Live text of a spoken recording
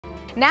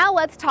Now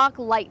let's talk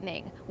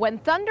lightning. When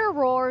thunder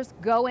roars,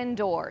 go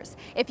indoors.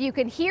 If you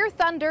can hear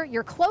thunder,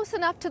 you're close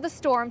enough to the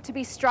storm to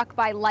be struck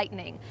by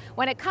lightning.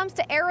 When it comes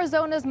to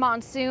Arizona's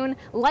monsoon,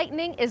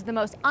 lightning is the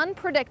most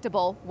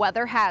unpredictable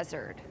weather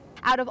hazard.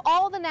 Out of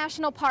all the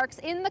national parks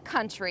in the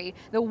country,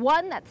 the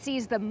one that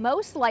sees the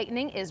most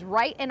lightning is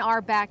right in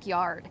our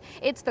backyard.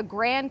 It's the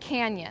Grand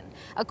Canyon.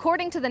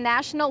 According to the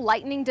National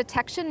Lightning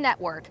Detection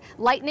Network,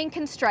 lightning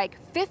can strike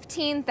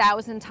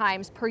 15,000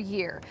 times per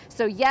year.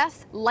 So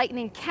yes,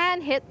 lightning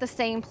can hit the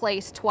same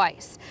place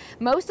twice.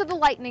 Most of the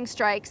lightning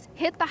strikes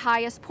hit the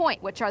highest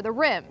point, which are the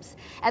rims,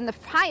 and the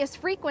highest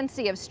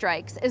frequency of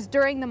strikes is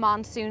during the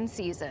monsoon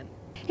season.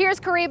 Here's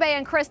Caribe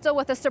and Crystal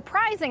with a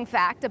surprising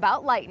fact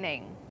about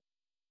lightning.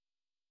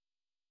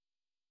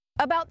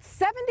 About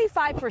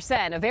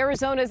 75% of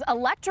Arizona's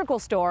electrical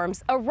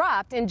storms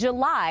erupt in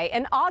July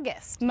and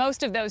August.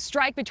 Most of those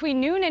strike between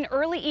noon and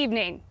early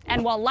evening.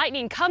 And while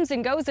lightning comes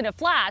and goes in a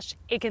flash,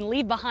 it can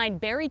leave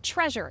behind buried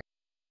treasure.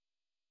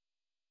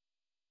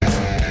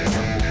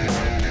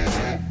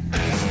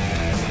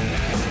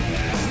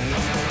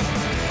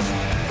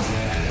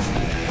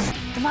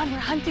 Come on, we're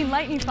hunting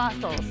lightning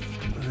fossils.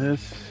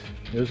 This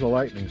is a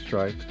lightning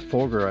strike,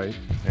 Fulgurite,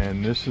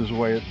 and this is the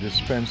way it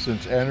dispenses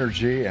its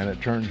energy, and it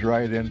turns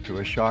right into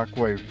a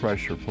shockwave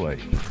pressure plate.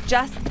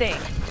 Just think,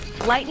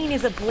 lightning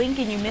is a blink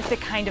and you miss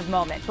it kind of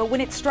moment, but when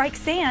it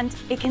strikes sand,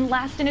 it can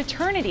last an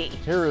eternity.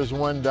 Here is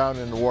one down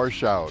in the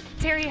washout.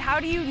 Terry, how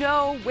do you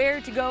know where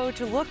to go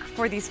to look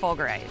for these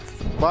Fulgurites?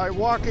 By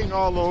walking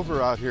all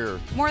over out here.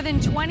 More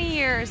than 20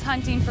 years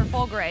hunting for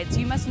Fulgurites.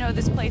 You must know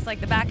this place like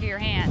the back of your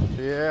hand.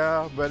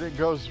 Yeah, but it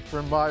goes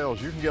for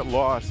miles. You can get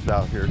lost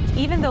out here.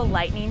 Even though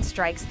lightning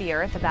strikes the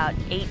earth about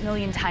 8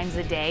 million times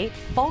a day,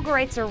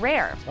 Fulgurites are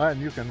rare.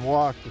 And you can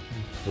walk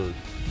for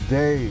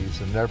days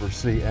and never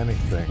see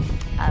anything.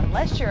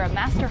 Unless you're a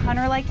master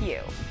hunter like you.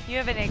 You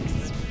have an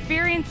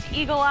experienced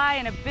eagle eye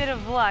and a bit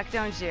of luck,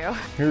 don't you?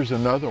 Here's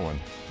another one.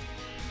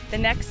 The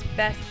next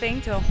best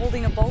thing to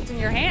holding a bolt in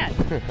your hand.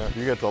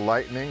 You get the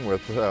lightning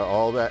with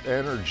all that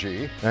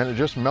energy, and it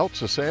just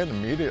melts the sand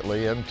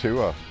immediately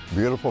into a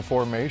beautiful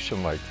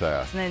formation like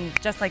that. And then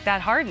just like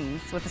that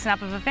hardens with the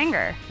snap of a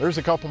finger. There's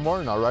a couple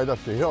more now right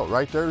up the hill.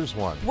 Right there's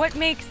one. What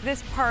makes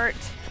this part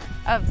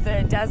of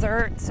the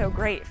desert so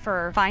great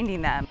for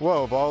finding them?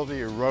 Well, of all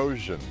the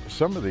erosion,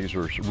 some of these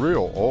are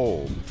real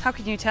old. How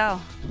can you tell?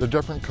 The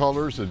different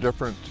colors, the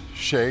different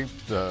shape,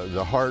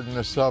 the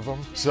hardness of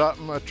them.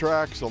 Something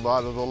attracts a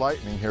lot of the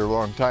lightning here a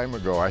long time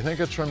ago. I think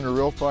it's from the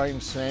real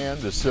fine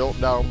sand, the silt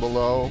down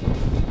below.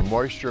 The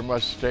moisture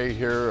must stay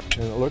here,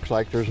 and it looks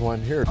like there's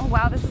one here. Oh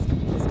wow, this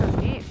goes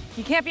deep.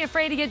 You can't be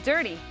afraid to get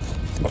dirty.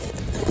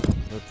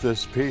 With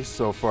this piece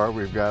so far,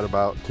 we've got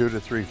about 2 to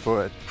 3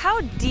 foot.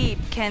 How deep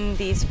can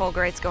these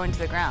Fulgurites go into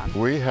the ground?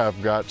 We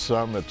have got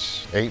some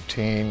that's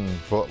 18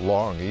 foot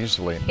long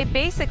easily. It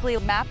basically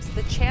maps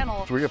the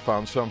channel. We have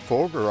found some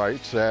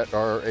Fulgurites that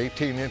are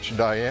 18-inch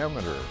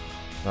diameter.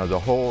 Now the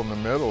hole in the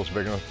middle is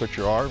big enough to put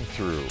your arm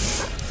through.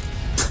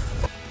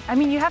 I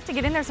mean, you have to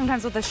get in there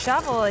sometimes with a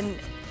shovel and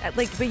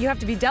but you have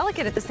to be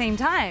delicate at the same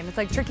time. It's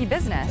like tricky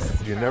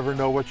business. You never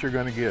know what you're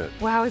going to get.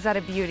 Wow, is that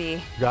a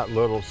beauty? Got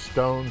little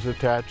stones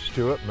attached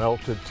to it,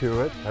 melted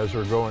to it as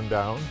we're going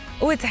down.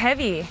 Oh, it's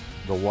heavy.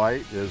 The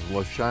white is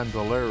Le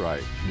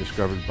Chandelerite,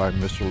 discovered by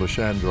Mr. Le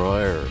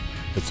Chandelier.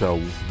 It's a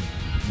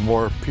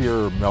more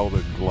pure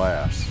melted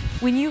glass.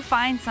 When you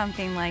find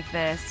something like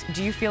this,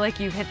 do you feel like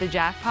you've hit the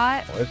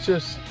jackpot? It's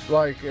just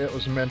like it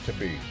was meant to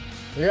be.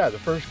 Yeah, the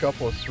first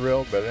couple was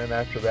thrilled, but then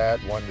after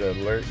that, wanted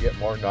to get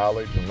more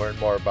knowledge and learn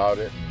more about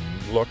it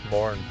and look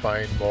more and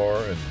find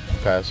more and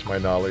pass my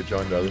knowledge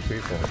on to other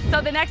people.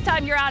 So the next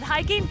time you're out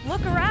hiking,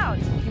 look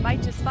around. You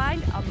might just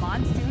find a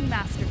monsoon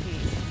masterpiece.